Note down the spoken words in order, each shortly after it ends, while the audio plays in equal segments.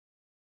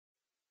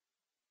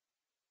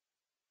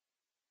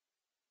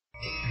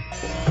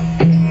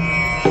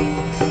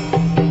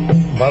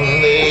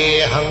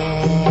Vandeham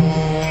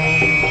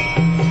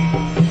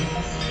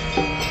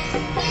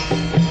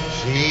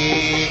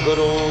Sri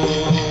Guru.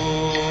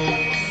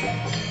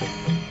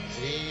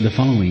 The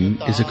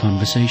following is a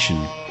conversation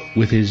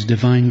with His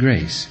Divine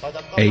Grace,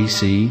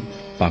 A.C.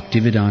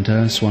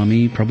 Bhaktivedanta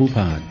Swami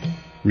Prabhupada,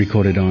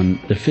 recorded on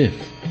the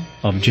 5th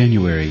of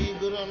January,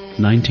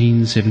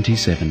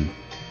 1977,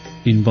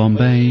 in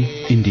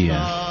Bombay,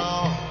 India.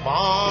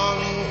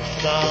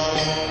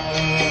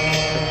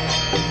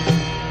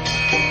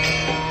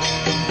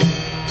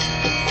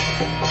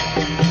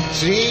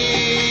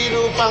 Sri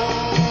Rupam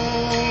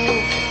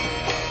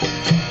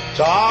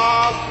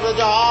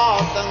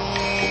Chakrajatam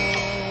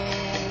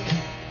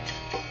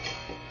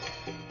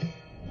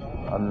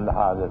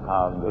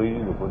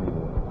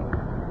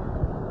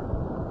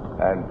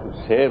and to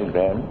save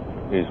them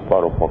is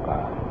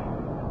paropakara,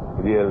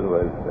 real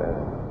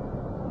welfare.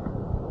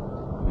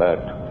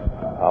 But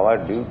our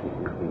duty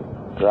is to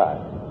try.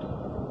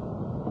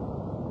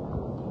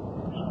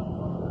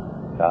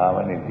 So how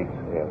many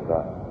tickets we have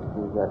got?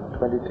 You've got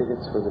 20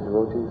 tickets for the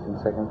devotees in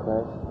second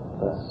class,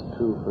 plus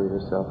 2 for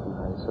yourself and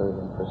high serve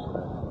in first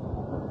class.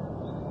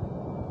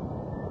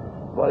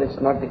 Well, it's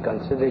not the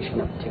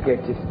consideration of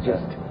tickets, it's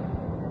just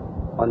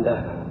on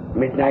the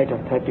midnight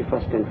of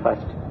 31st and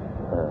 1st.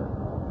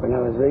 When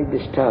I was very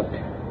disturbed,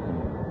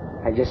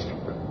 I just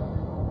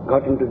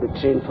got into the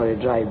train for a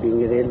drive,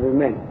 being a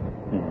railwayman.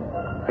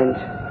 And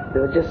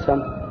there was just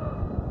some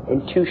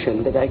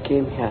intuition that I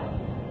came here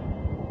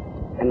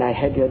and I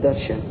had your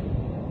darshan.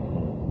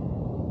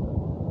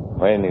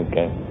 When you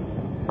came?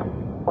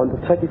 On the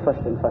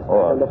 31st and 1st,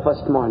 on the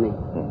first morning.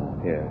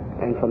 Yeah.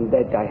 And from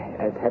that,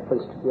 as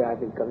happens to be, I've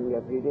been coming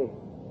every day.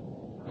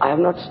 I have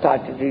not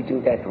started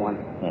reading that one.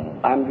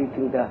 I'm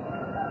reading the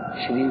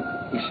Shri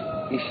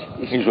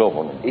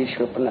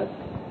Ishwapanad.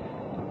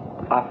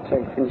 After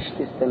I finish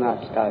this, then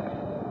I'll start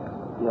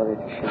your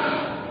edition.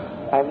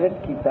 I've read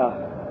Gita,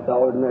 the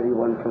ordinary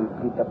one from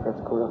Gita Press,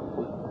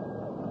 Gorakhpur.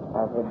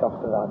 I've read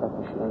Dr.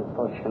 Radhakrishnan's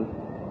version,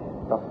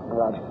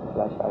 Dr.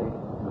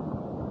 Rajkumar.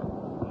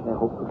 I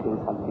hope to gain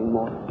something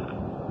more.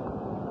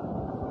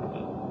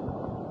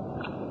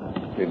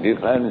 The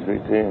difference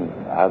between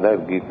other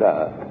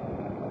Gita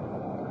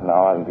and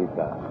our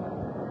Gita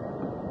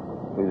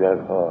is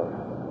therefore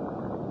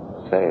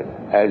said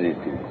as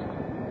it is.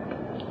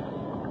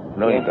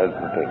 No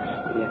interpretation.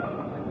 Yes.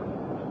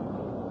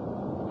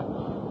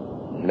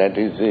 That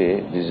is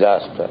a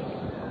disaster.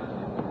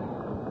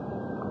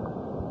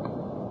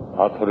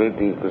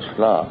 Authority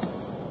Krishna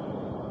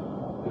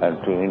and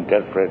to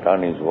interpret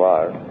on his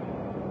word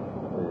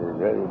is a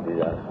very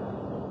disaster.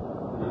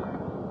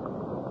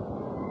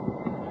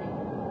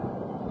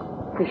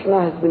 Krishna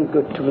has been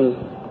good to me.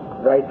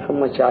 Right from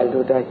my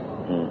childhood, I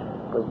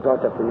was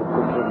brought up in a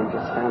good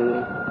religious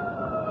family.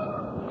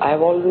 I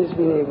have always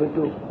been able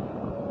to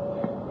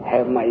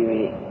have my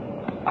way.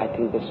 I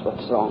think that's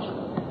what's wrong.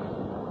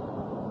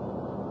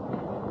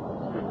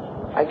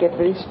 I get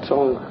very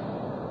strong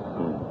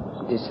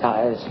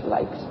desires,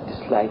 likes,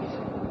 dislikes.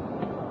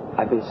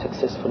 I've been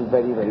successful,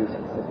 very, very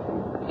successful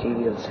in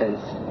material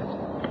sense.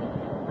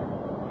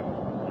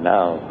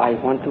 Now, I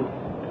want to...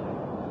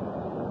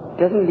 It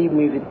doesn't leave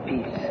me with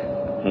peace.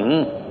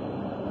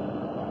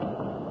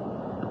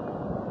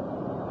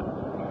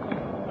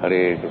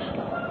 Hare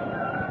Krishna.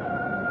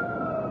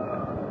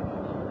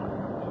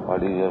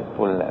 What is your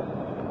full name?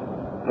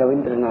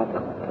 Rabindranath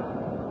Gupta.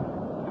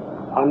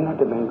 I'm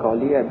not a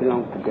Bengali, I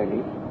belong to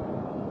Delhi.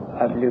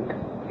 I've lived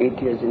 8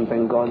 years in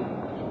Bengal,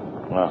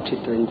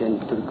 Chittaranjan,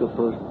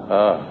 Durgapur,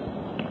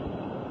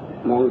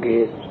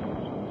 Monge.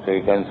 So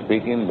you can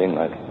speak in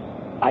Bengali?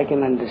 I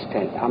can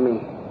understand. I mean,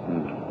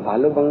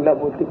 ভালো বাংলা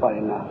বলতে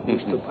পারে না,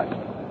 বুঝতে পারে।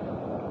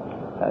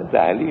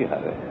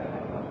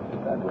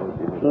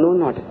 No,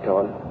 not at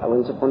all.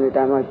 Once upon a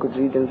time I could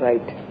read and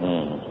write,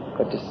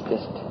 but it's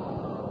just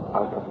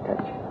out of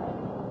touch.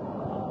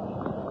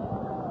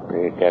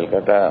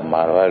 Calcutta,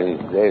 Marwari,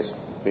 they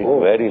speak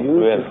very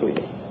fluently.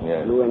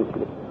 Yes.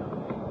 Fluently.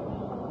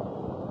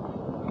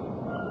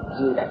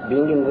 See,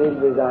 being in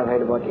railways, I've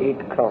had about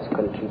 8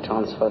 cross-country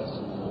transfers.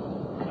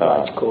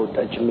 Rajkot,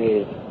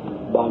 Ajmer,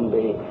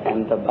 Bombay,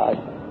 Ahmedabad,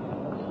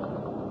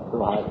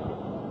 Bihar.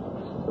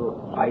 So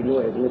I know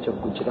as much of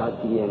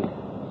Gujarati and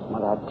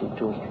Marathi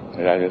too.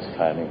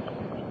 Rajasthani.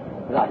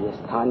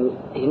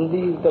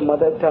 Hindi is the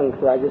mother tongue.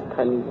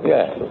 Rajasthani is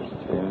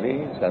Hindi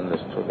is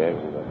understood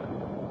everywhere.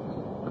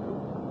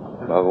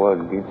 Bhagavad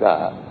Gita,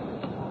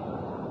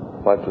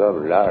 what you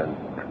have learned.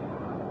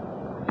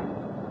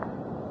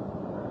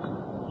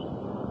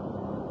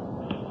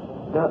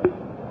 The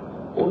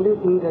only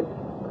thing that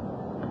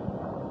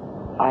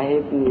I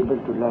have been able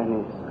to learn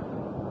is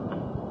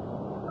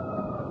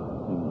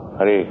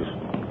Hare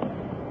Krishna.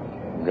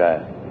 Jai.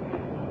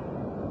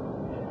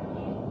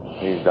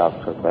 He is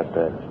Dr.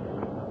 Patel.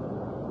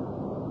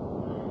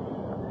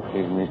 He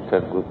is Mr.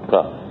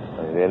 Gupta,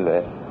 a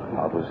railway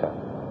officer.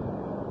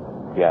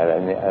 He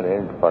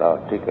arranged for our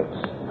tickets.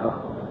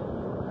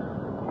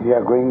 You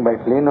are going by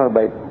plane or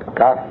by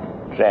car?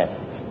 Train.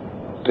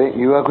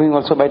 You are going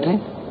also by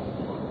train?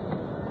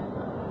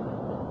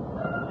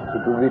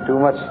 It would be too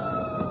much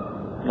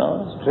No,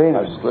 strain.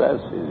 first class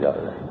is all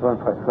right. One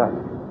first class.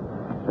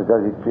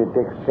 Because it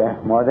takes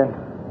more than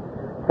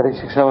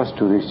 36 hours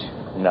to reach.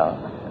 No.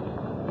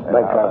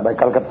 By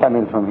Calcutta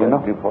mail from,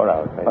 24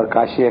 hours. or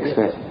Kashi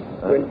Express.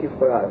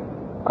 24 hours.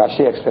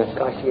 Kashi Express.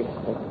 Kashi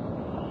Express.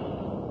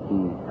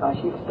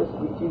 Kashi Express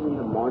reaches in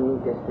the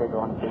morning just at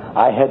 1 p.m.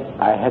 I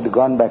had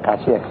gone by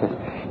Kashi Express.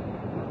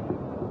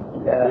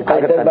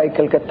 Either by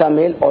Calcutta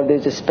mail or there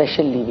is a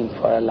special leaving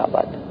for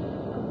Allahabad.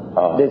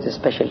 Oh. There is a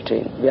special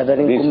train. We are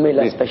running Kumbh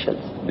Mela specials.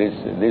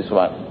 This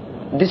one.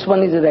 This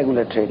one is a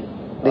regular train.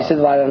 This is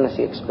Varanasi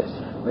Express.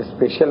 The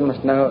special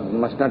must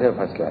not have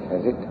first class,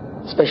 has it?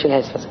 Special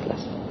has first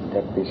class.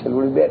 That special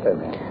will be better,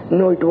 man.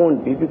 No, it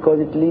won't be because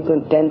it leaves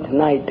on 10th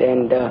night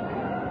and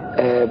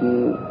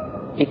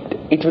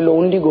it will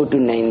only go to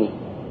Naini.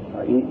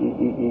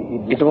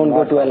 It won't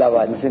go to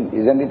Allahabad.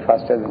 Isn't it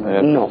faster than You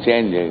have No. to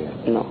change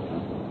again. No.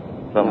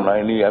 From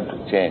Naini you have to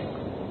change.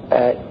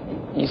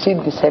 You see,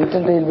 the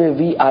Central Railway,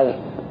 we are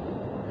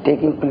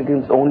taking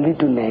pilgrims only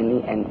to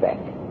Naini and back.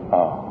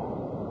 Oh.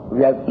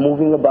 We are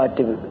moving about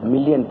 1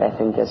 million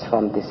passengers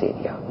from this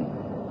area.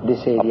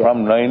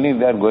 From Naini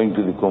they are going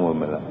to the Kumbh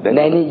Mela.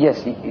 Naini,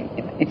 yes,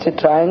 it's a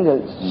triangle.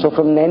 So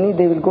from Naini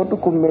they will go to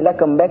Kumbh Mela,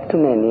 come back to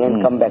Naini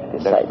and come back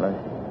this side. Right.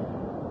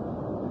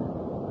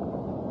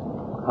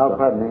 How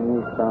far Naini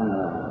is from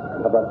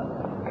Allahabad?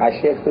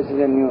 Kashi Express is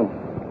a new.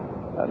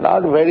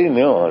 Not very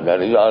new.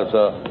 That is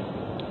also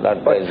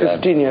not But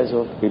 15 years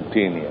old.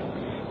 15 years.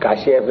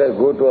 Kashi Express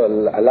go to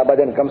Allahabad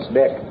and comes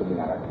back to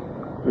Binaras.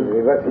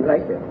 Reverse is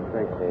like that.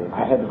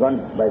 I had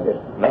gone by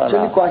that.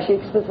 Actually, Kashi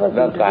Express was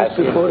introduced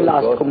before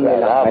last goes Kumbh to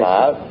Mela.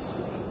 Allahabad.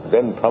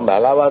 Then from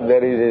Allahabad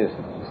there is a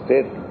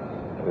straight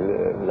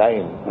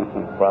line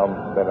from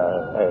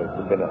Binaras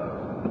to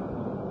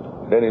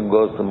Binaras. Then it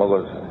goes to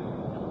Mughal side.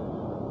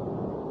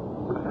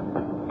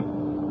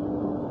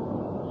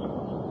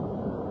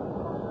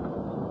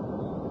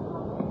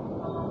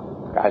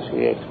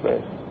 Kashi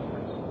Express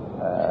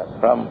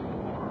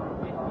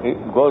it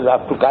goes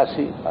up to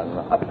Kashi or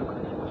not? Up to Kashi.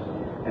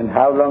 And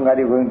how long are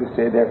you going to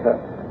stay there, sir?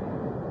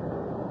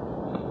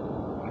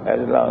 As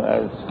long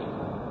as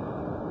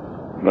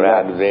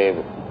Bragdev.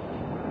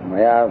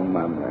 Mela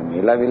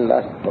will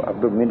last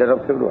up to middle of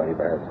February,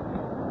 perhaps.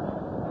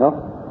 No?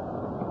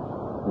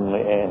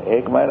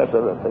 एक महीना तो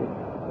रहता ही.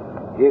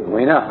 1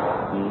 महीना?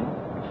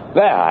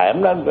 No, I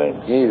am not going.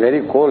 It is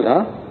very cold,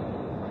 huh?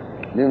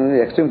 This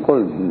is extreme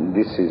cold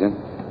this season.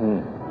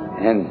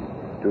 And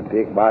to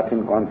take bath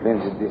in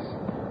confluence with this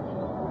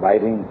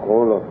biting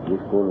cold of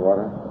this cold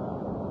water.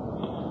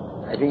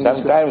 I think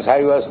Sometimes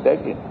I was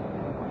taking.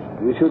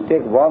 you should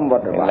take warm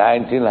water In bath.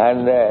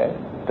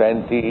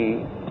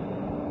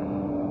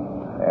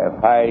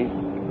 1925,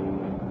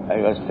 I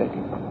was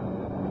taking.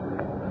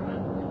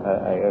 I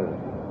was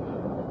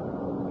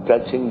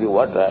touching the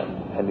water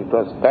and it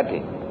was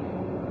cutting.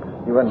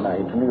 Even now,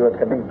 it was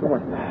cutting too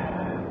much.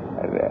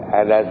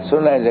 And as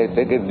soon as I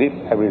take a dip,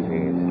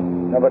 everything is.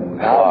 No, but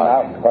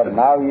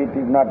now it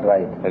is not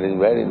right. That is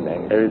very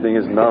nice. Everything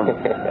is numb.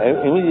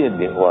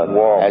 Immediately, warm.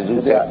 As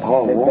you said.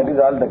 That is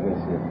all the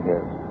case.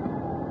 Yes.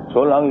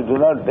 So long you do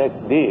not take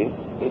dip,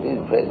 it is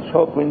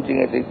so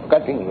pinching, it is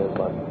cutting your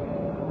body.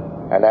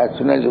 And as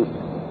soon as you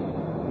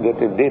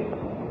get a dip,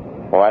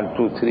 1,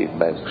 2, 3,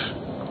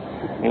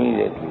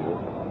 immediately.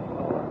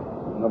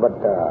 No, but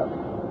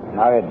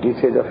now at this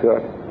age of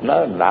yours,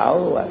 Now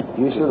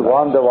you should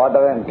warm the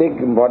water and take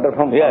water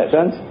from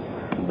fountains,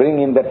 bring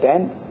in the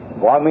tent,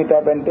 warm it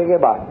up and take a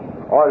bath.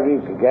 Or we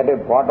get a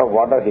pot of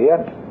water here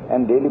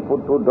and daily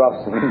put 2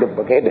 drops in the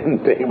bucket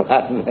and take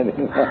bath.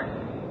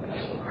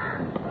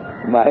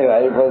 My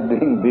wife was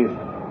doing this.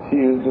 She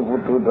used to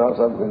put 2 drops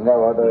of Ganga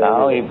water.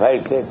 Now if I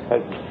take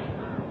such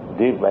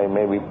dip, I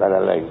may be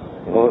paralyzed.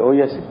 Oh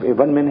yes,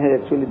 one man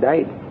has actually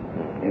died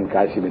in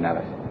Kashi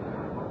Binaras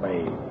by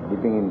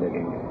dipping in the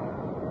Ganga.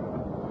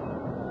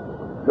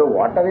 The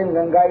water in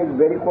Ganga is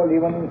very cold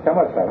even in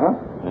summer, sir, huh?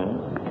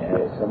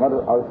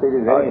 Summer outside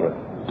is very cold.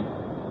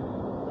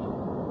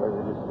 But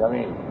it is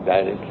coming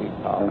directly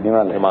from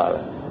Himalaya.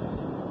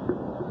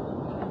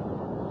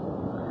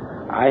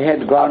 I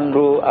had gone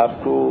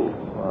up to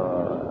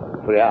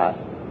Prayag,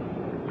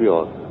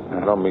 pure,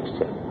 no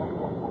mixture.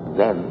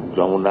 Then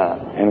Jamuna.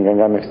 and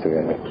Ganga mixed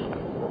together.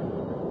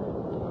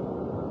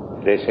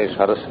 They say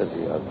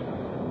Saraswati also.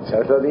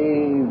 Saraswati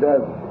is the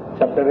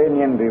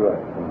subterranean river.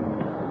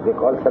 They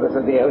call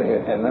Saraswati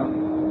everywhere, you know.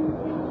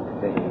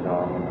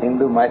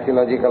 Hindu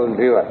mythological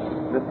river.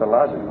 That's the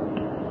largest.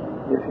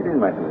 Yes, it is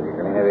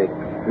mythological in a way.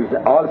 It's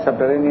all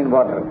subterranean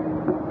water.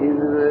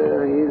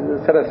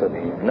 Is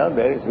Saraswati. No,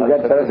 there is You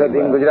get Saraswati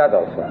in Gujarat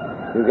also.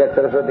 You get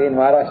Saraswati in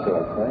Maharashtra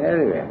also.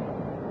 Everywhere.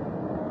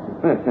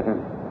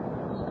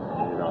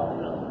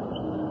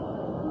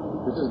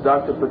 This is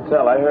Dr.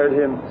 Patel. I heard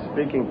him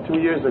speaking 2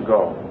 years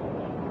ago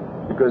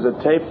because a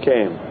tape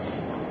came.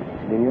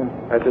 Did you?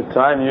 At the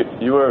time,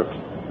 you were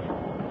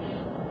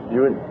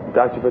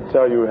Dr.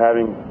 Patel, you were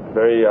having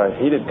very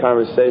heated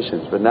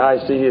conversations, but now I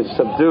see he is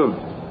subdued.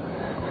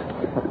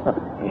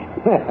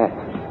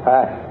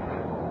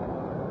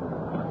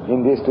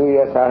 In these 2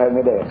 years I have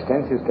made an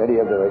extensive study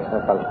of the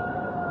Vaishnava culture,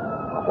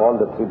 of all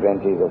the 3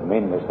 branches of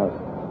main Vaishnavas.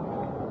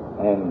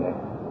 And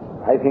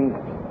I think,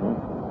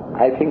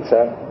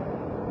 sir,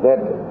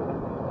 that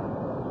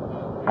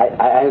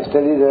I have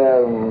studied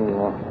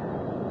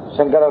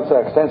Shankara also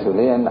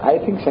extensively, and I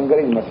think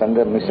Shankara is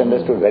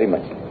misunderstood very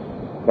much.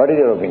 What is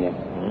your opinion?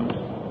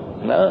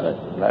 No,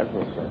 not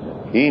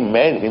misunderstood. He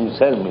made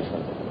himself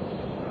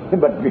misunderstood.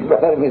 But people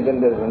are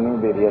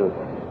misunderstanding the real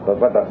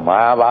purpose of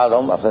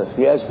Mahabharata.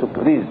 He has to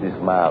preach this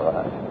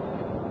Mahabharata.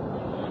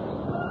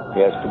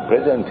 He has to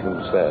present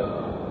himself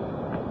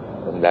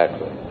in that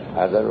way.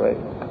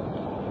 Otherwise,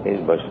 he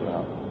is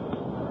Vaishnava.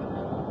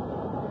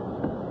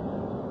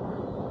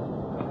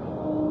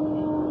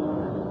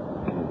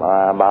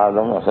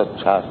 Mahabharata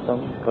asatshastam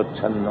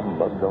prachannam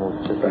bhaddam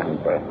uchyatam.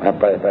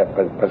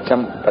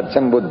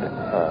 Pacham Buddha,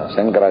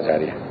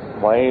 Shankaracharya.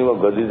 Maiva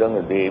gadidang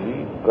devi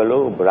kalo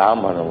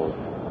brahmanam.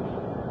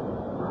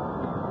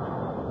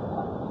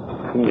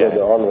 Yes.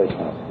 All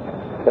Vaishnavas.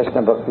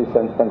 Krishna Bhakti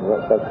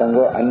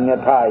Satsango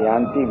Anyatha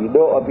Yanti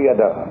Vido Api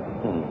Adaha.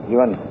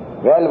 Even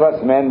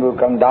well-versed man will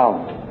come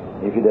down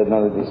if he does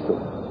not do this too.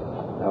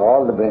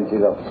 All the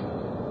branches of,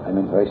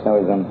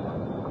 Vaishnavism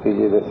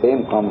teaches the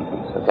same common thing.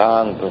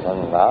 Satang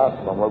prasangat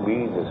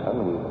mamabhija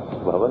sanghi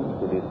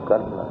bhavanti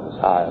diskarna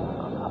sayam.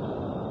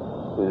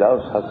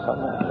 Without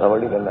satsang,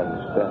 nobody can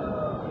understand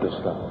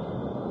Krishna.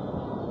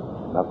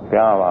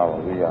 Bhaktyam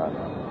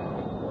avijana.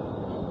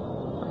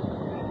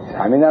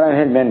 Swaminarayan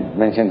had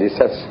mentioned this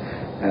as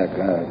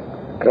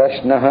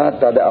Krishna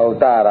tad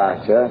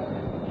avataracha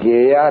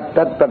geya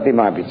tat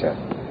pratimapicha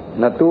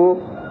natu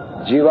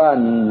jiva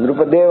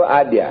nrupadev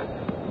adya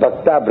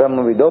bhakta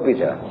brahma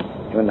vidopicha.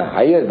 Even the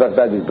highest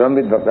bhaktas,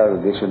 Brahmvid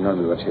bhaktas, they should not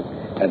be worshipped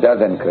other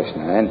than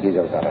Krishna and his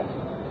avatara.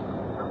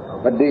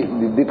 But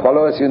the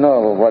followers, you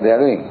know what they are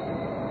doing.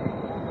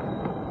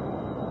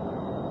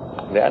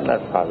 They are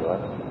not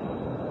followers.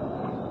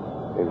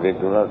 If they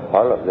do not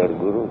follow their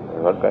guru,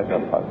 what kind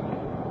of followers?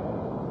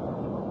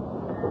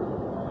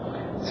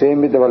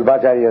 Same with the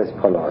Vallabhacharya's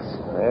followers.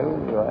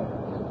 Everyone.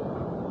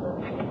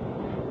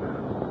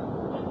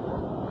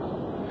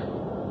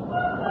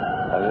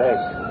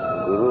 Unless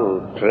Guru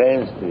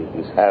trains the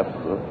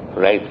disciple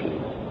rightly,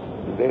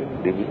 they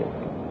deviate.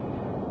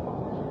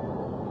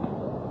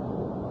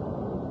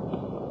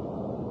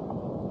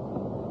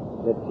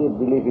 The chief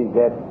belief is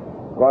that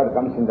God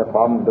comes in the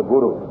form of the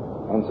Guru,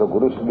 and so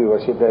Guru should be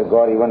worshipped as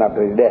God even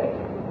after his death.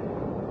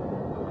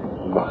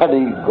 God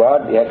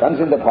comes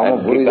in the form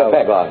of Guru is a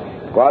fact.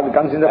 God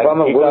comes in the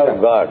form of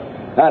Guru. God.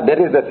 That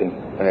is the thing.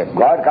 Yes.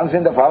 God comes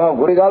in the form of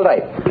Guru is all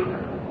right.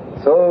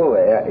 So,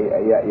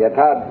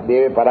 yatha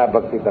deve para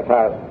bhakti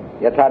tatha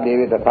yatha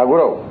deve tatha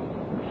guru.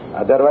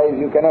 Otherwise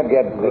you cannot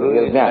get Guru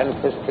is jnana.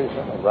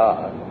 manifestation of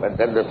God, but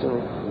that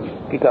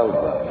doesn't kick out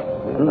God.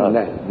 No,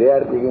 they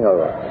are speaking of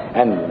God.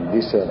 And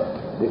this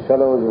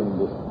fellows in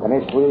this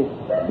Ganesh Puri,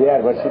 they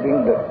are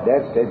worshipping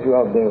that statue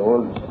of the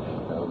old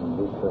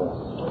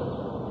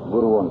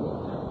Guru only.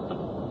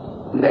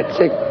 That's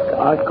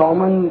a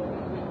common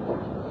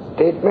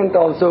statement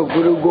also.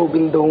 Guru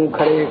Gobindo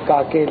khare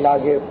kake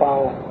lage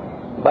pao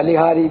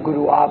balihari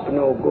Guru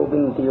apno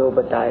Gobindiyo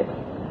bataye.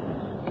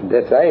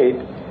 That's right.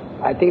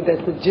 I think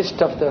that's the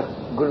gist of the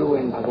Guru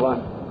and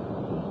Bhagavan.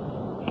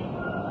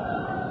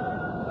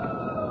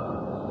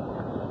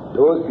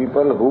 Those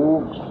people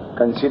who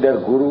consider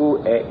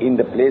Guru in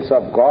the place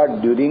of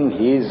God during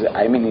his,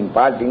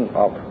 imparting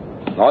of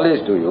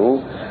knowledge to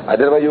you,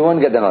 otherwise you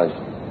won't get the knowledge.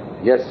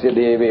 Yasya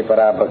deve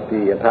para bhakti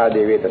yatha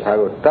deve tatha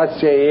guru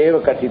tasya eva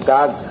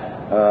kathitat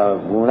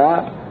guna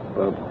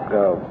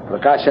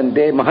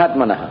prakashante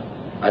mahatmanaha.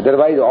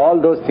 Otherwise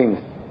all those things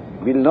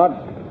will not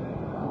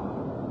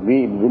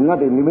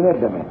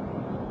illuminate the man.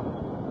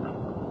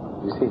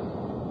 You see?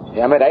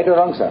 Am I right or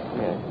wrong, sir?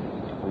 Yes.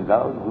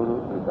 Without Guru,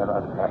 you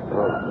cannot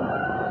control God.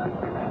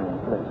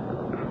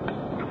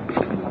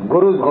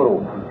 Guru's Guru.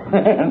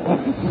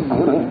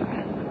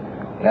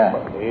 Yeah.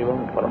 Evam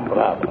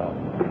parampara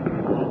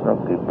Krishna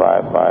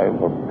kripaye paye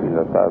bhakti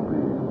lata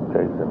bhi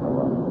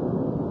chaitanya.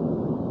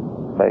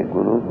 By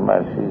Guru's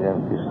mercy and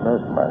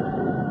Krishna's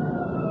mercy,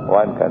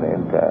 one can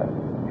enter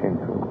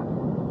into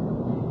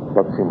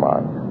Bhakti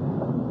Marg.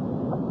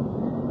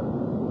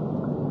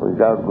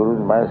 Without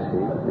Guru's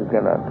mercy, you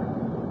cannot.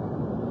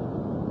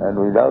 And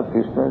without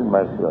Krishna's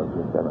mercy also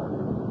you cannot.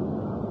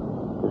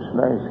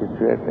 Krishna is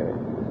situated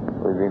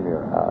within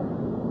your heart.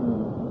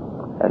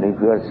 And if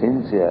you are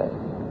sincere,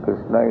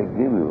 Krishna will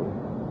give you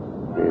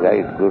the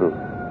right Guru.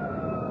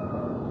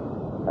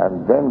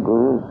 And then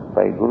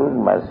by Guru's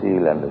mercy you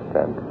will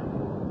understand.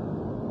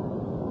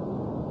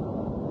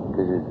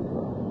 This is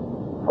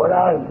For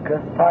our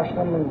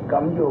Grasthashram and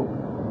Kamyog,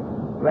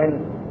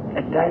 when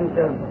at times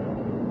the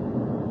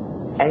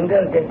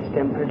anger gets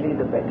temporarily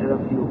the better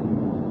of you,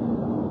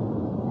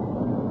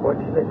 what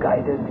is the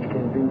guidance that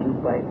can bring you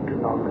back to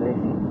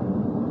normalcy?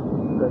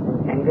 Because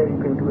in anger you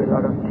can do a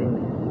lot of things.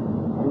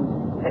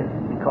 As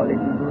we call it,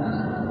 you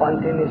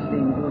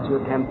spontaneously lose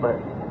your temper.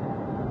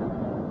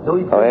 So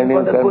it's when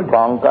you for the can good.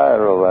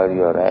 conquer over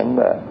your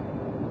anger,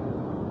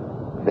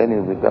 then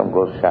you become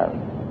Goswami.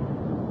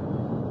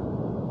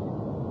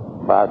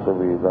 Vasa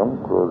Vedam,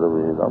 Krodha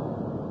Vedam,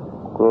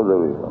 Krodha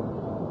Vedam.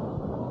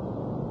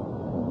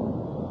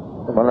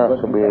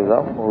 Manas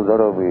Vedam,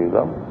 Udara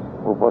Vedam,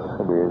 Upas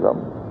Vedam.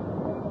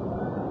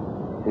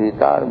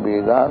 Etar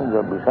Vedan,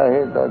 the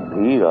Vishaheta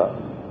Dhira,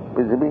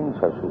 Pidving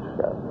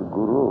Sasisya. The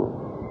Guru,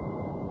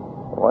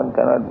 one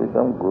cannot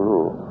become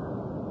Guru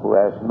who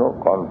has no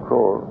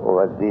control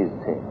over these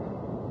things.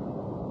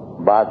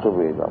 Vasa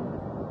Vedam,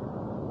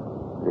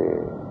 the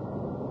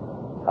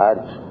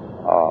urge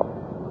of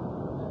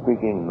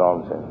speaking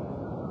nonsense.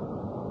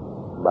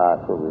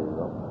 Vasa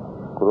Vedam,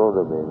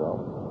 Krodha Vedam,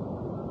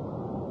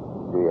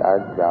 the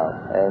urge of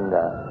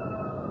anger,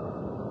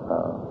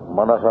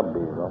 Manasa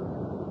Vedam,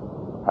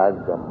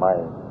 urge of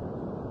mind,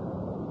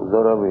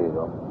 Udara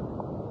Vedam,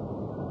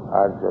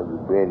 urge of the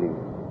belly,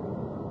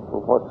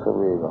 Upatsa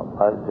Vedam,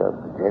 urge of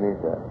the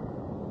genital.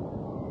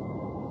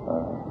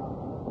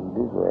 In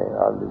this way,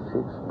 all the 6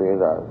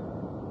 Vedas,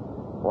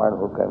 one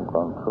who can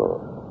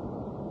control,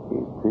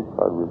 is fit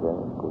for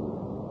becoming Guru.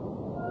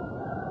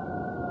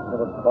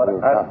 For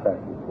us,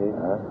 he says,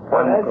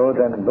 Kam,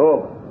 Krodha and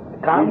Lobh,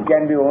 it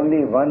can be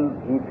only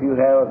one if you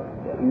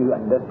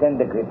understand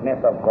the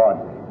greatness of God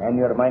and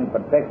your mind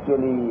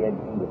perfectly in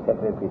the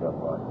separation of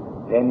God.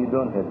 Then you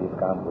don't have this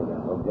Kam, Krodha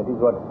and Lobh. That is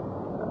what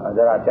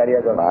other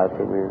acharyas are.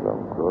 Vasa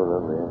Vedam, Krodha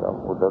Vedam,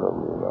 Udara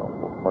Vedam,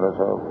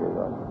 Manasa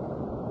Vedam,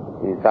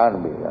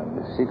 Etan Vedam,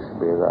 the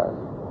 6 Vedas,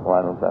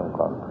 one who can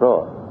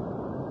control,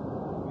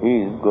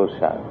 he is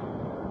Goswami.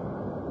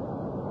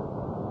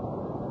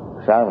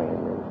 Swami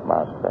means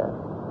master,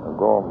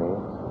 Go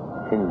means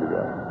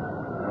individual.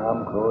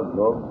 Kam, Krodha,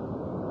 Lobh,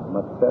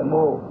 Matsar,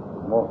 Moh,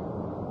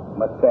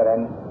 Matsar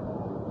and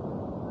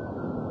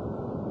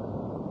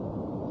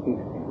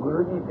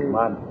Guruji, the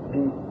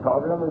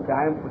problem which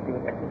I am putting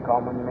as a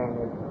common man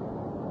is,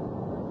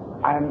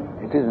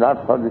 it is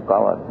not for the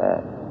common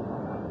man.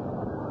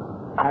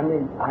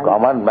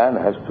 Common man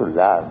has to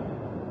learn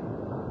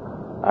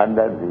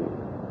under the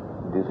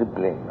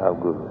discipline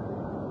of Guru.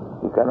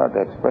 You cannot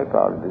expect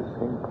all these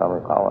things from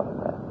a common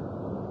man.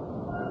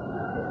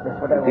 That's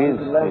what I want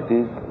to learn.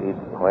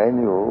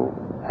 When you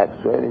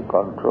actually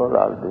control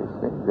all these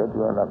things, that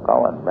you are a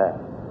common man.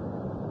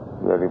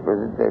 You are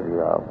representative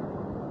of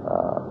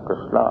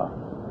Krishna,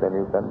 then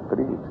you can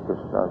preach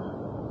Krishna's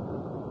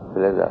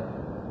pleasure.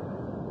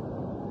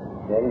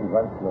 There is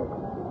one sloka.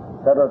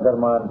 Sarva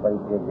dharman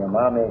parityajya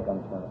mamekam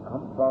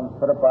shranam from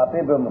sarva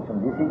papebhyo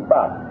muktam. This is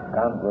path,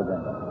 Kam, Krodha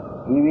and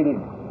Lobh. He will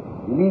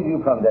release you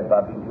from that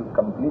path if you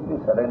completely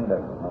surrender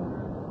to him.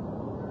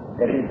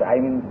 That is, I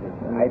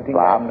think...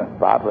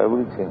 Pap,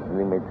 everything in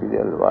the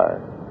material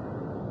world.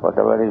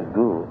 Whatever is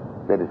do,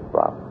 there is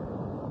pap.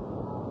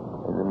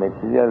 In the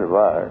material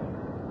world,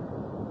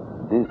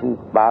 this is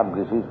pap,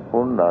 this is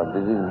punya,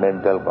 this is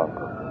mental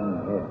control.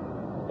 Yes.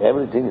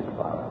 Everything is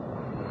pap.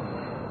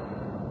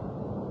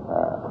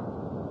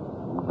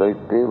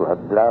 Daitya,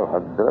 Bhadra,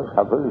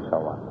 Sakali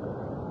Sama.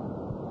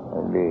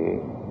 In the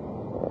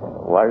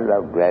world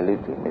of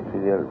duality,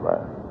 material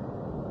world,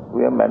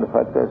 we have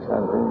manufactured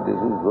something, this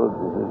is good,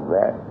 this is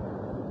bad,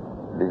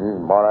 this is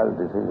moral,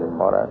 this is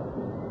immoral.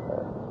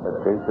 The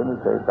Chaitanya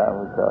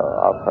Charitamrita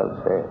often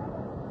say,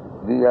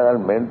 these are all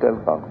mental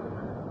conflicts.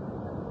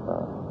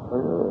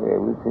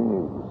 Everything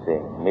is the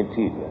same,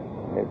 material.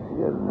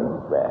 Material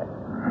means bad.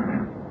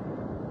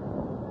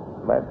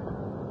 But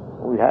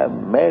we have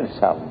made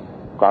some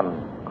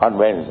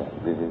convention,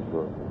 this is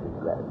good, this is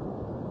bad.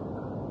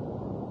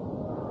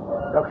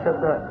 Dr.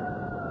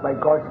 By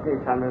God's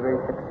grace, I am a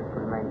very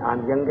successful man. I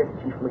am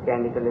youngest chief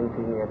mechanical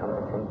engineer on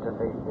the Central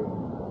Railway.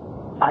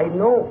 I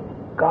know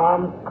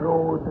Kam,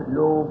 Krodha,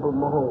 Lobh,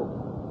 Moh,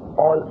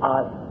 all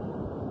are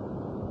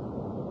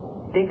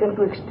taken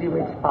to extreme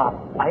its path.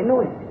 I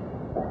know it.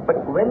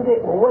 But when they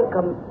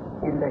overcome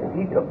in the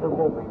heat of the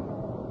moment,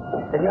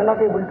 then you are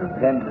not able to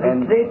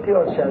retreat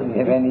yourself.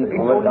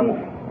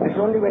 It's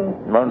only when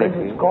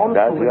it's gone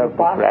that through, you have to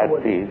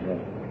practice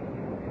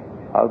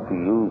how to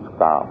use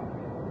Kam,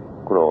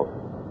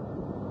 Krodha.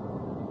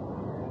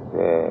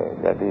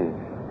 That is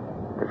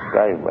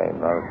described by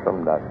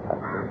Narottam Das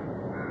Thakur.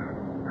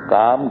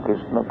 Kam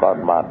Krishna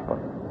Karmarpan.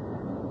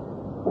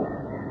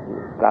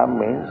 Kam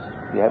means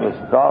you have a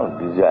strong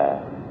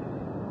desire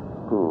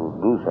to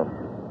do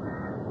something.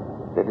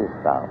 That is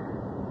Kam.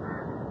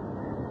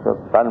 So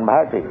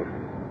converting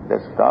the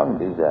strong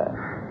desire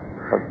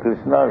for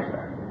Krishna's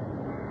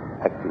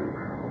activity.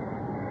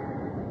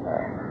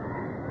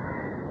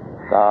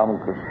 Kam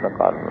Krishna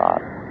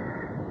Karmarpan.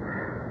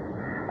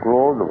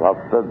 Krodha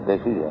Bhakta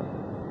decision.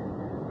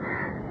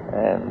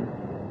 And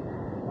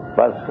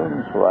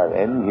persons who are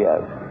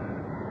envious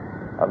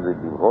of the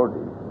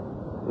devotee,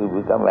 you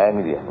become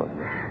angry upon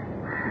them.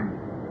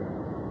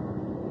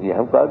 You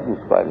have got this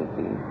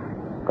quality,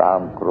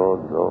 Kam,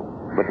 Krodha, Lobh,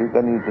 but you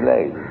can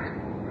utilize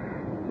it.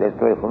 Just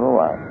like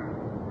Hanuman.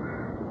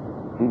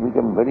 He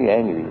became very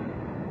angry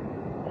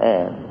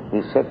and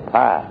he set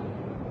fire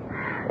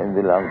in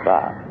the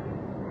Lanka.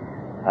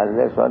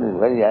 Unless one is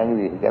very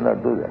angry, he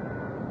cannot do that.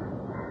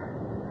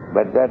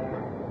 But that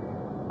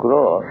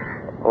Krodha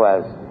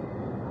was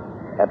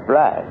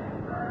applied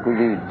to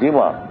the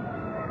demon.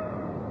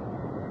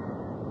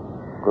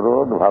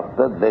 Krodh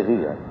bhakta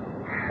decision.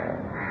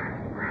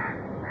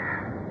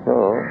 So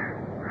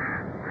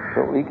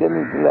we can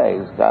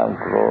utilize Kam,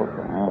 Krodh,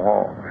 Moha,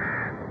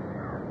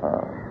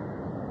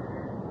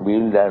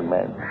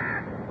 bewilderment.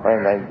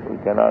 When we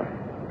cannot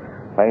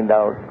find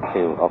out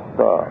a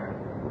bhakta,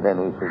 then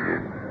we should be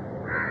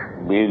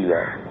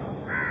bewildered.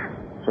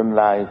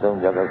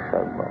 Sunnahitam jagat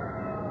sarva.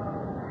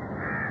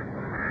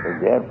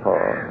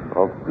 Therefore,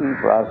 bhakti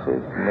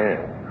process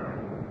means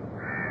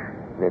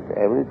that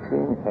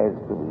everything has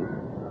to be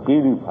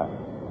purified.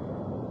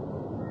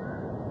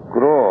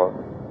 Krodh,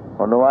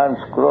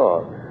 Hanuman's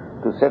Krodh,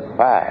 to set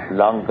fire,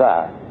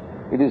 Lanka,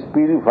 it is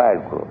purified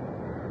Krodh.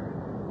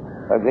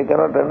 But they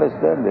cannot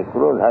understand the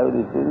Krodh, how it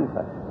is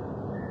purified.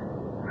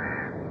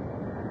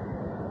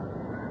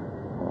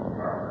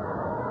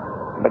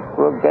 But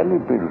Krodh can be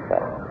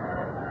purified.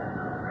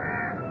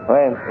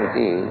 When it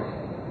is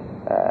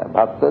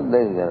Bhakta,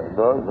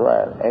 those who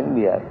are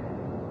envious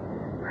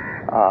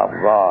of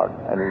God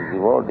and His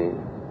devotees,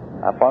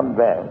 upon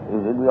them you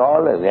will be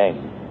all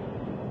avenged.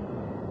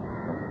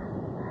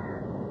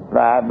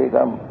 Now I have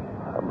become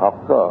a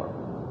Bhakta,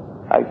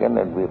 I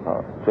cannot be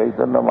found.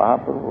 Chaitanya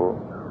Mahaprabhu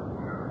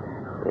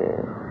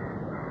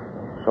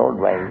showed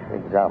by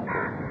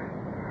example.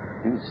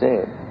 He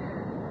said,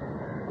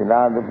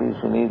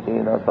 Tinadapi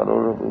Sunitina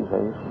Sarorapi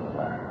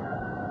Sahishnava.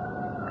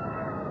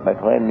 But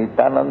when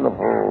Nityananda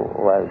Prabhu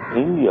was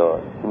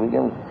injured, he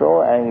became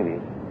so angry,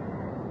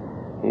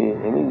 he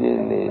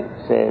immediately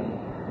said,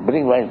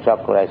 bring my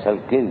chakra, I shall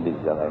kill this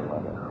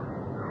Janamana.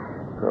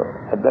 So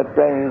at that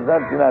time he is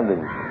not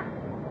Tinadapi.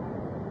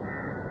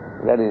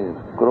 That is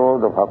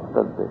Krodha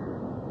Bhakta.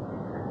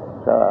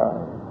 So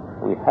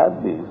we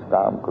have this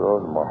Kam,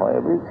 Krodha, Moha,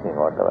 everything,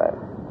 whatever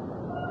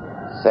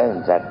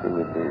sense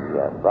activities we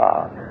have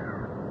got.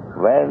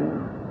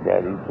 When they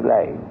are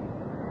utilized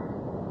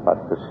for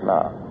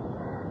Krishna,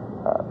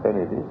 then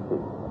it is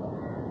good.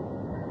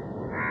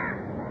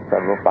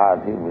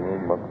 Sarvapadhi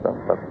vinimuktam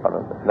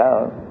tatparata.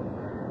 Now,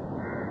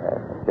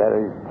 there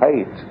is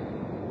fight,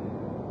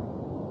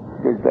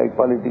 just like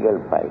political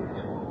fight.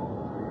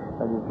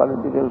 And in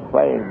political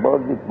fight,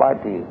 both the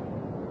parties,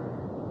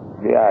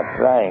 they are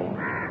trying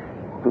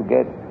to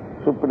get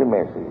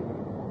supremacy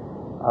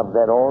of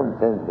their own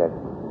sense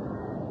activity.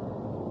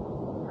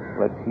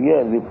 But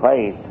here the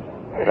fight,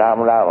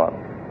 Ram-Ravan,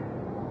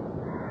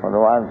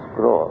 Hanuman's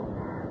Krodh,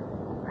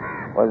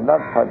 was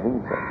not for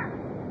himself.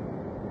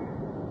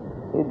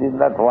 He did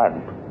not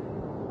want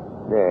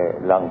the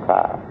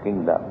Lanka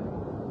kingdom.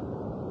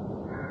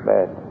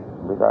 But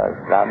because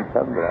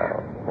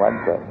Ramchandra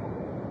wanted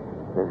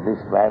that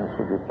this man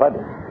should be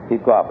punished, he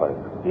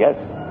cooperated. Yes,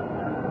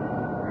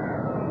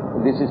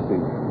 this is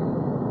peace.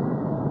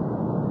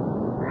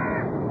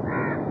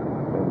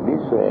 In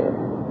this way,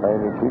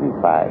 when we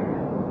purify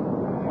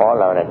all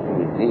our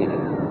activities,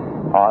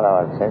 all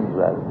our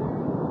sensual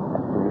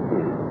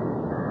activities,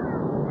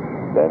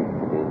 then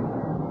it is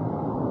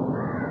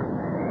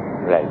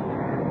right.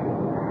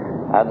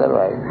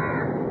 Otherwise,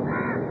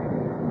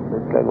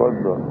 it's like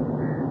Ordon.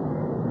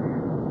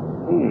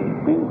 He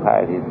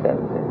purified his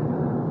senses.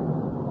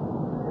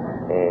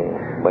 A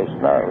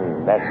Vaishnava is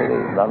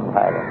naturally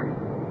non-violent.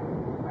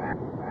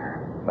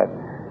 But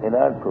in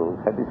order to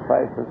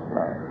satisfy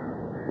Krishna,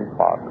 he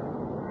fought.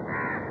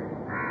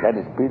 That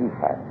is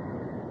purified.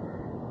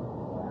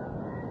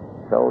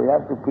 So we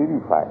have to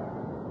purify.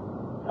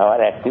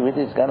 Our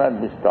activities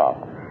cannot be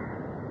stopped.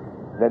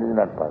 That is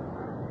not possible.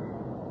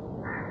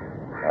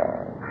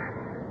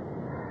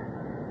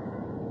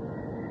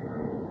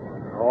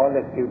 All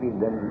activities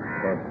done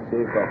for the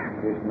sake of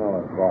Krishna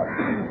or God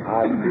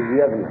are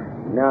divyagna,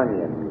 jnani.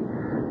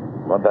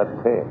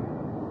 Madathe,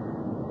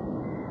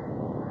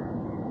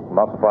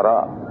 Matpara,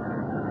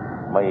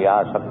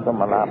 Mayasakta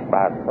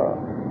Manaprartha,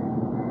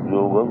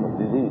 Yogam,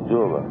 this is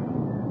Yoga.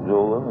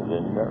 Yogam,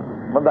 Janjan,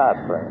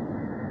 Madasraya.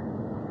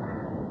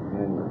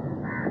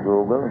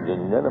 Yogam,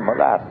 Janjan,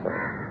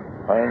 Madasraya.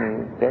 When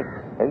he takes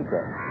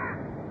shelter.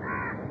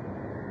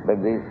 But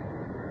this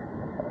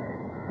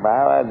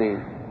Mayavadi,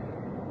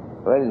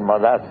 where is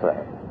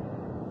Madasraya?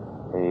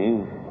 He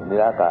is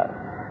Nirakar.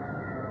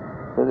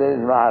 So there is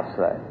no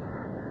Asraya.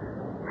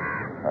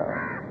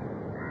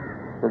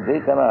 So they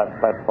cannot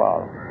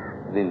perform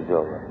this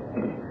yoga.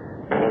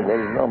 There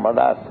is no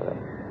Madasraya.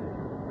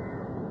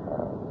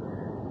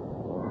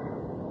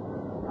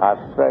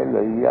 Asraya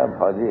laiya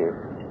bhaje,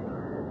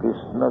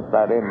 Krishna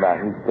tare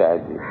nahi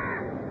tyaje.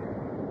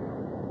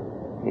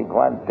 If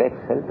one takes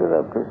shelter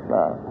of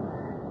Krishna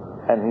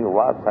and he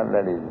walks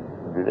under his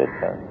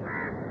direction,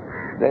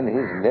 then he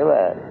is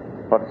never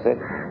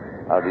forsaken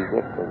or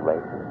rejected by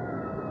him.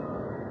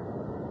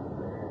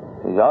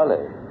 He is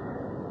always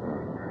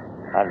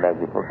under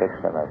the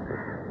protection of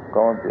Krishna.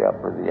 Kauntiya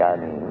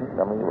pradiyani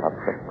nami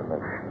bhakta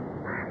pranati.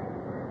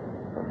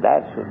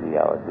 That should be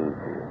our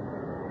duty.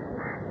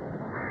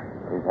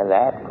 We shall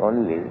act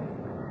only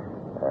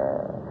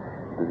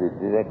to the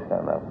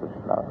direction of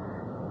Krishna.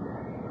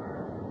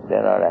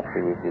 Then our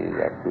activities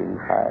are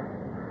purified.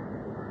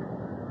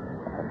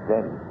 and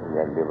then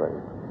we are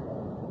liberated.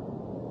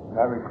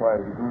 That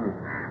requires Guru.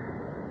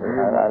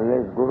 And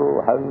unless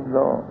Guru, how you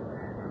know?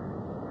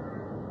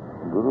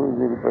 Guru is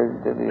the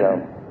representative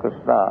of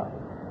Krishna.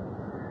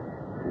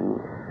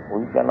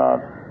 We cannot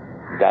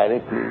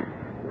directly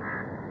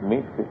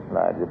meet Krishna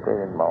at the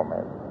present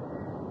moment.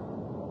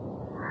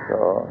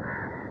 So,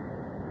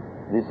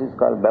 this is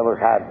called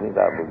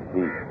Vyavasatmika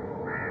Buddhi.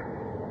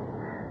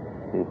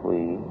 If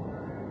we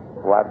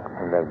work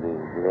under the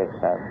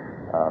direction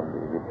of the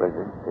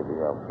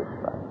representative of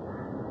Krishna,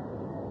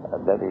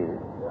 that is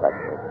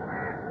success.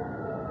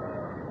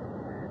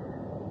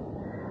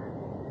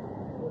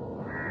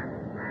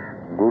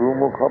 Guru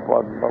Mukha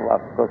Padma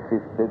Vakka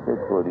Sistete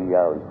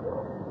Koriya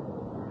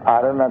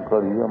Arana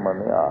Koriya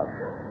Mane Ar.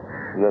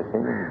 You are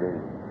singing this.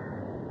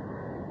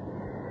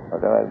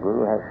 Whatever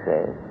Guru has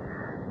said,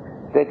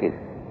 take it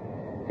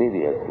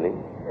seriously.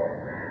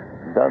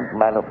 Don't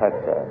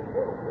manufacture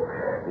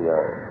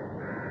your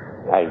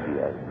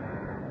ideas.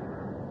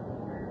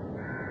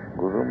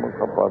 Guru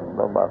Mukha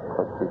Padma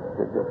Vakka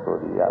Sistete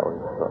Koriya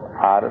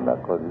Arana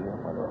Koriya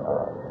Mane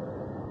Ar.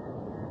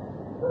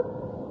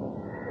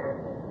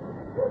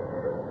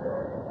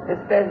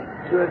 Just as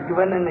you have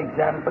given an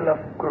example of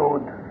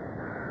Krodh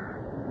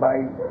by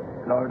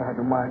Lord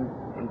Hanuman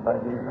in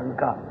Burning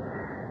Lanka,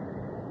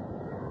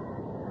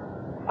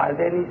 are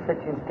there any such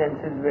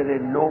instances where a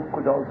love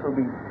could also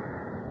be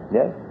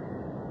Yes?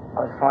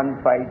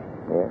 personified?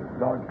 Yes.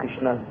 Lord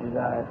Krishna's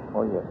desire.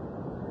 Oh yes.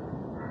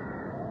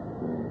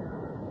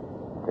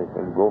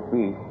 Especially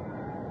gopis,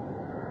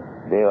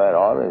 they were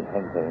always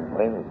hankering,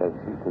 when is I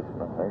see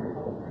Krishna, when is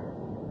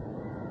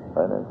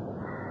I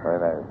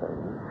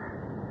see.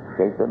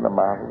 Chaitanya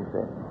Mahaprabhu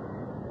said,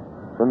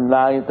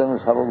 Sunnaitam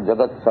sabam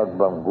jagat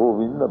sadvam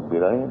govinda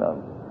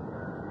virahinam.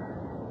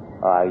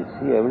 I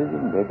see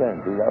everything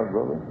vacant without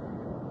Govinda.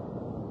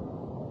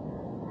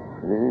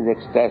 This is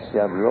ecstasy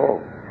of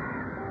love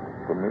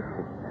to meet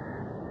Krishna.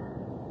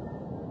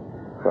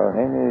 So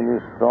when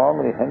you are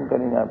strongly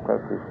hankering after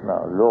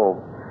Krishna, love,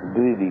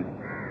 greedy,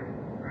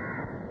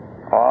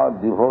 or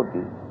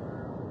devotee,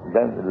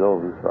 then the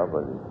love is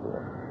properly clear.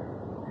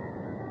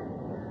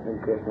 When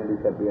Krishna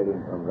disappeared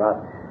from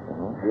Rasa,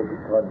 they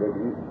thought that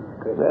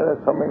there are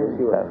so many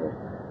examples.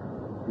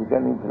 You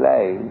can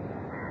imply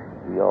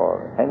your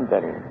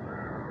hankering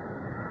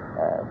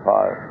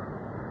for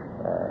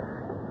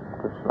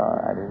Krishna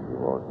and his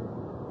devotee.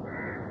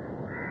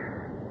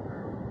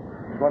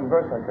 One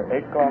verse like that.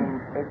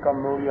 Ekam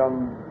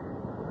mulyam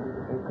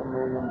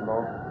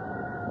love.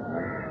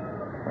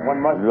 One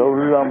must.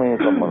 Laulam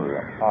ekam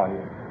mulyam. Ah,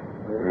 yes.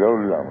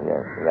 Laulam,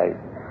 yes, right.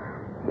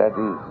 That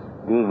is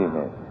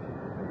greediness.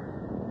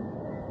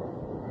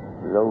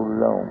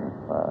 Laulam,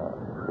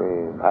 the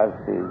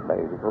verse is by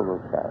Rupa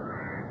Goswami.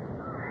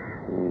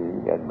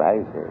 He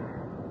advises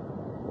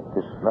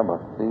Krishna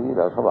bhakti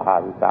rasa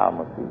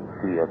bhavitamati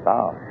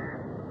kriyatam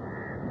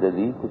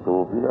jadi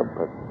kutopi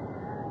abhati.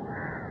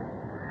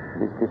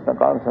 This Krishna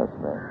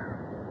consciousness,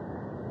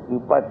 you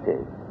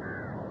purchase.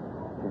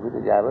 If it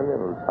is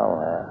available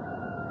somewhere,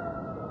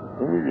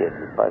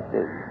 immediately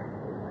purchase.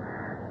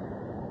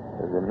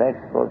 So the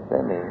next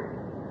question is,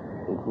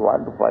 if you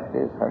want to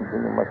purchase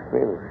something, you must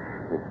pay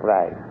the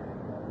price.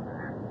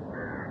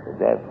 So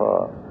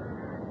therefore,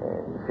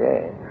 he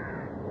says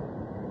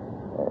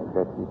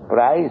that the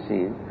price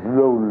is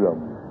laulam,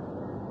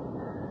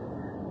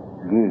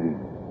 greedy.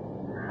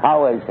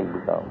 How I shall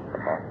become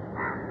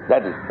Purporting?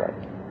 That is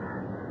price.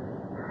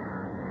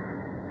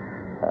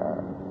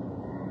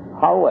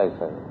 How I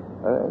shall?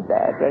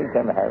 That I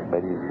can have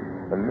very easily.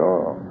 But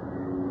no,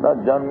 not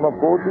janma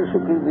koti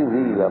sukriti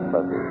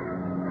lambate.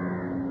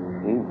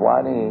 If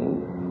one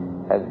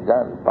has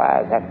done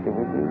pious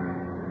activities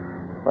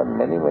for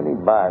many, many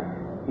births,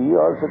 he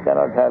also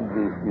cannot have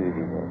this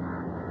greediness.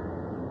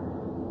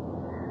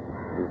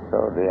 It is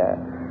so rare.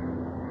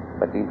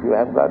 But if you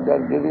have got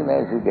that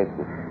greediness, you get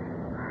it.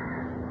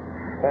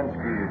 Intense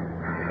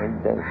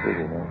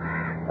greediness.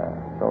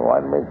 So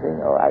one may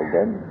think, oh, I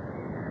can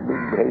be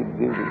very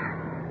greedy.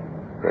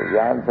 So the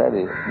answer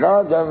is,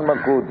 na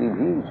janma koti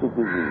bhi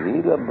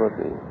sukriti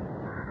lambate.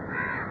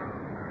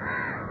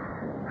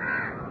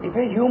 If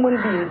a human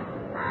being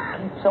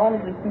keeps on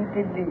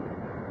repeatedly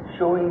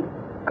showing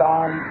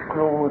calm,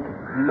 clothes,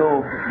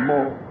 love,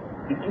 more,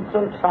 he keeps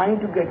on trying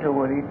to get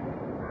over it,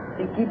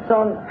 he keeps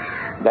on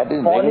That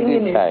is falling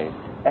in negative side. it,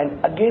 and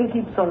again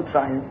keeps on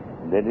trying.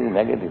 That is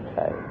negative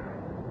side.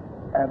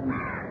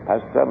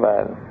 First of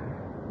all,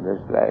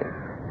 just like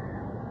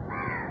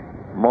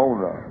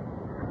Mauna.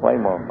 Why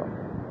Mauna?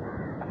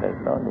 There is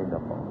no need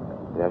of Mauna.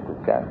 You have to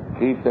chant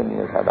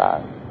Kirtaniya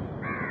Sada.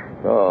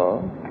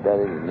 So,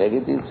 there is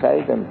negative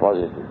side and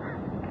positive.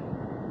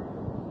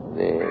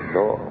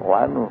 The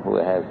one who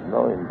has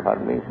no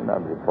information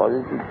on the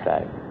positive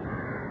side,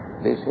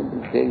 they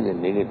simply take the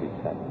negative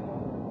side.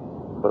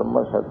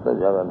 Brahma Sattva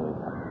Jagan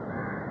Mitha.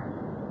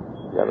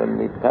 Jagan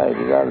Mitha, it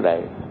is all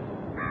right.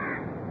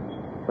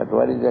 But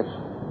what is that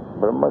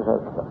Brahma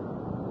Sattva?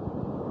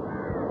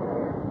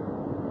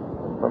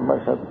 Brahma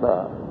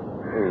Sattva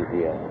is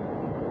here.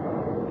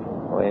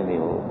 When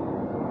you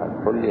are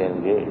fully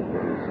engaged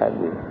in the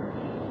service.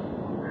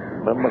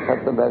 Brahma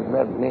Sattva does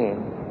not mean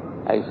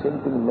I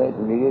simply make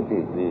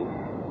negative this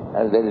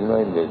and there is no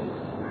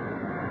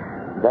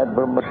engagement. That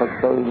Brahma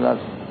Sattva will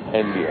not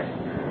endure,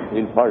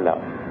 will fall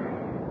down.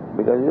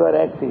 Because you are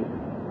active.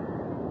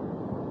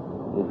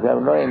 If you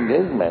have no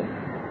engagement,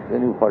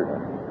 then you fall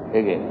down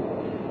again.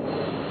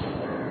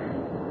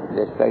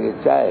 Just like a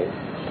child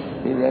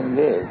is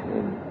engaged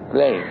in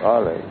playing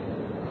always.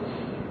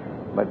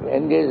 But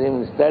engage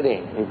in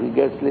studying, if he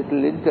gets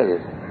little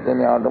interest,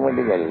 then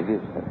automatically he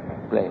is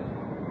playing.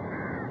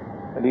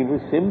 But if you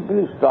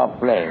simply stop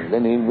playing,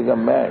 then he will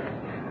become mad.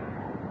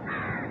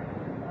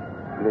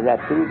 Because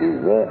activity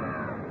is there.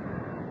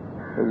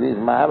 So these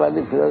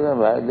Mahabharati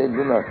philosophers, they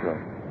do not know.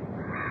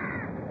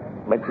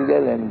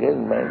 Material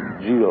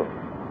engagement, zero.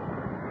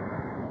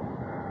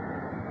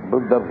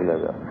 Buddha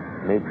philosophy,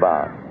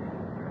 Nibbana.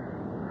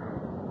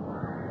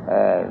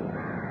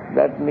 And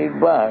that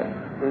Nibbana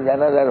is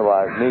another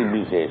word,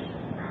 Nirvishesh.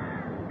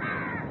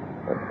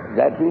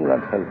 That will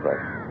not help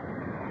us.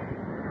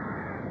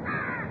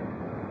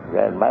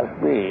 There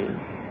must be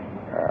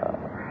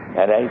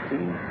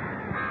variety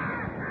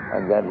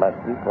and there must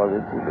be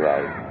positive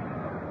life.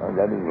 And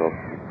that is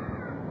bhakti.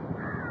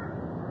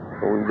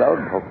 So without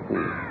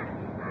bhakti,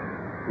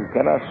 you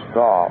cannot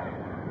stop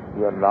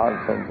your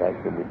nonsense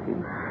activity,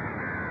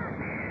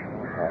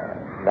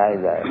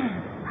 neither.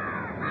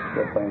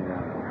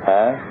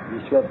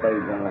 Ishwar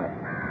Parijana.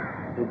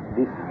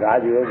 This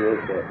Raj Yoga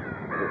is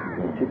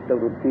Chitta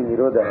Vritti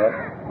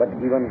Nirodha, but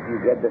even you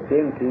get the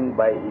same thing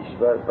by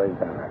Ishwar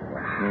Parijana.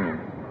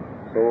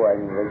 So I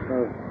mean,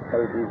 Vaishnava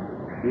felt it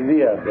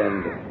easier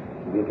than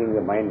making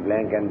the mind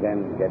blank and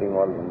then getting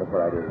all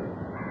wonderful ideas.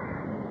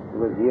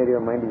 Because here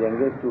your mind is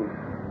engaged to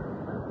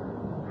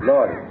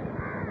Lord.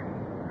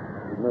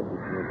 It's not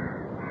dismayed.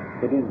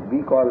 It is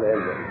we call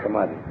as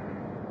Samadhi.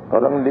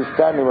 Param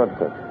Dishta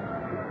Nivartat.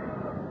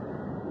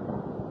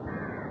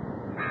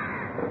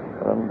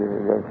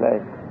 Just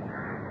like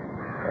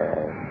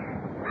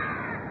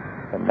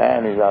a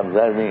man is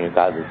observing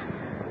Ekadashi,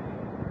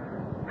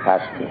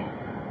 fasting.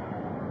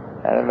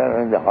 Another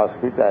in the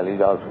hospital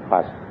is also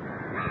fasting.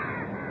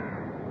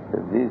 So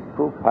these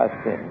two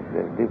fastings,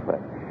 they are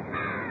different.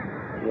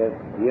 Yes,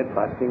 here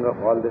fasting of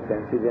all the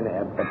senses and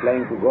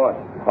applying to God.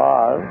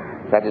 For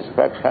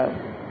satisfaction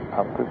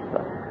of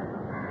Krishna.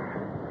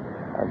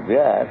 And they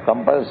are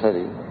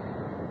compulsory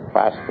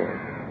fasting,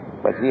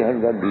 but he has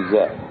got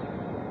desire.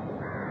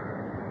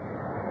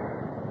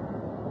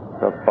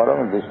 So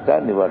Param Dishta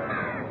Nivarta.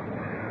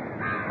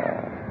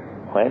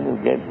 When you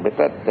get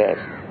better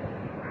taste,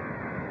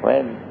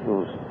 when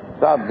you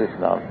stop this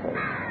nonsense,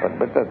 but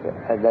better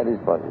taste, and that is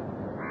possible.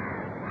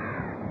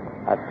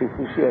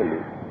 Artificially,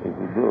 if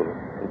you do,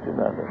 it is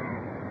not done.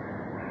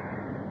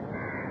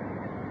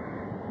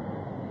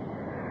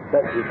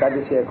 Sir,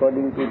 Ekadashi,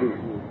 according to the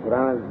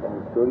Purana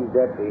stories,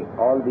 that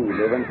all the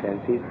 11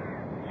 senses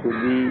should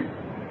be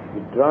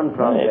withdrawn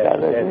from that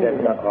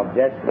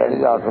object. That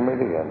is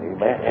automatically.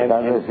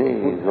 Ekadashi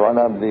is one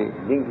of the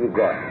linked with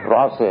God.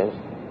 Process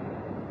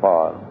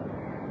for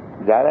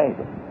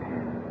Jnana.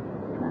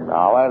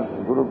 Our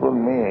Gurukul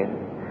means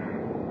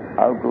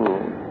how to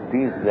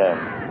teach them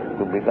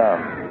to become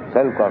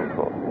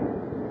self-control.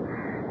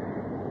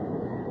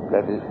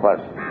 That is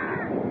first.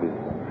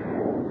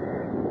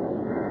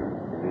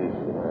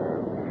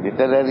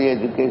 Literary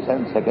education,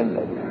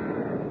 secondary.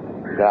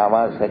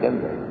 Grammar,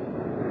 secondary.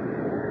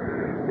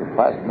 The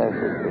first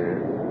message is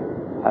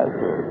how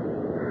to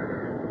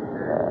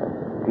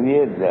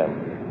create them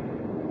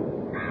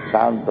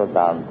Shanta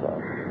Tanta,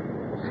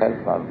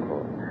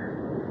 self-control.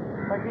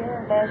 But we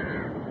have test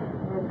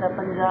with the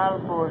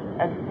Punjab board,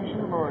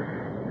 education board.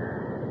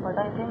 But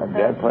I think and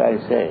therefore I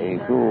say,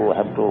 if you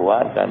have to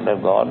work under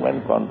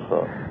government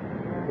control,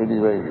 it is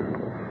very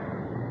difficult.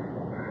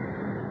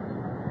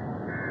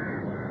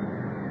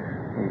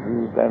 If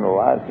you can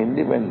work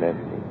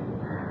independently,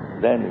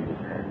 then it is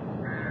fine.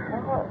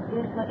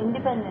 It's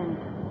independent.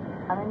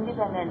 I'm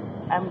independent.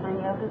 I'm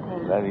doing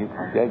everything. Then if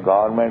you get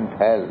government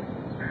help.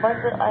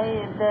 But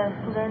the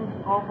students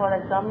go for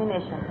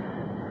examination,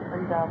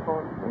 Punjab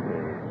board,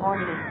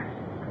 only.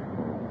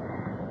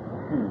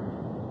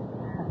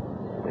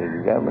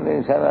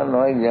 Examination or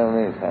no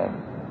examination,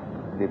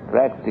 the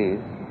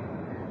practice,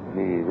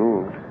 the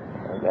rule,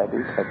 that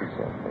is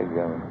sufficient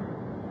examination.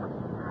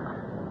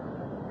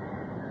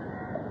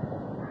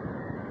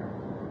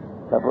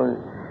 Suppose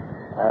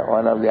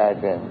one of the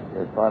items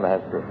is one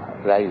has to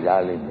rise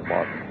early in the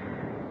morning.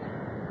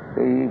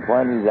 So if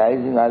one is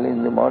rising early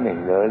in the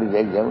morning, there is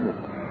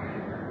examination.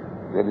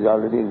 There is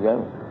already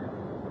examination.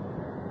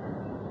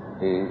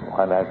 If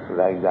one has to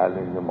rise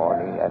early in the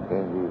morning,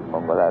 attend the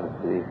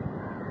Mangalarati,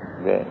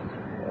 then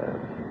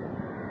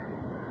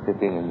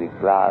sitting in the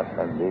class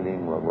and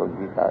reading Bhagavad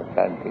Gita,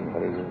 chanting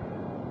Hare Krishna.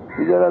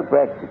 These are all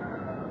practice.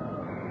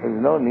 There is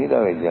no need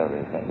of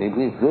examination. If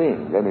he is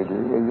doing, then it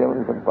is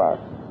examination pass.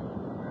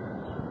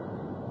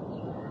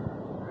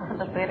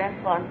 The parents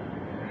want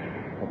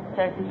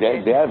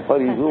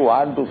Therefore, if you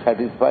want to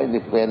satisfy the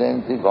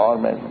parents, the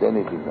government, then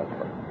it is not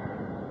possible.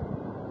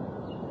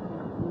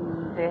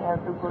 they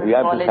have to go We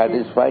in have to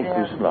colleges. satisfy they have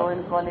to Krishna. go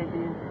in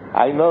colleges.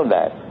 I know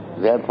that.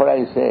 Therefore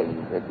I said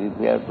that if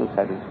we have to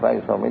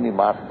satisfy so many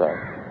masters,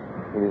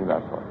 it is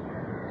not possible.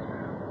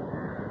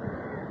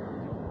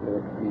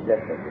 Is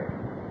that okay?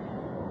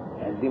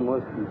 At the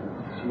most,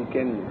 she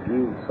can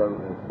give some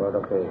sort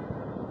of a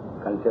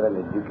cultural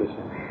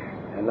education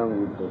along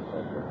with those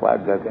subjects.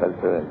 What does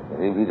cultural?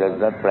 If he does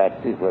not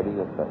practice, what is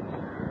the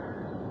culture?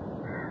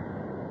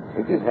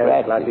 It is Have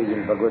practice. classes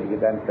in Bhagavad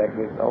Gita and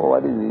practice Now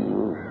what is the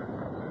use?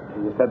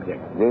 is a subject.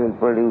 They will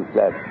produce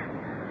that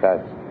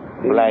such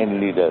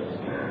blind leaders.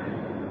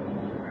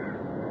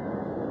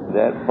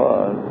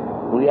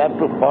 Therefore, we have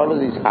to follow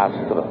the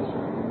Shastras.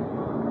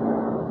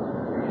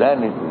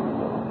 Then it will.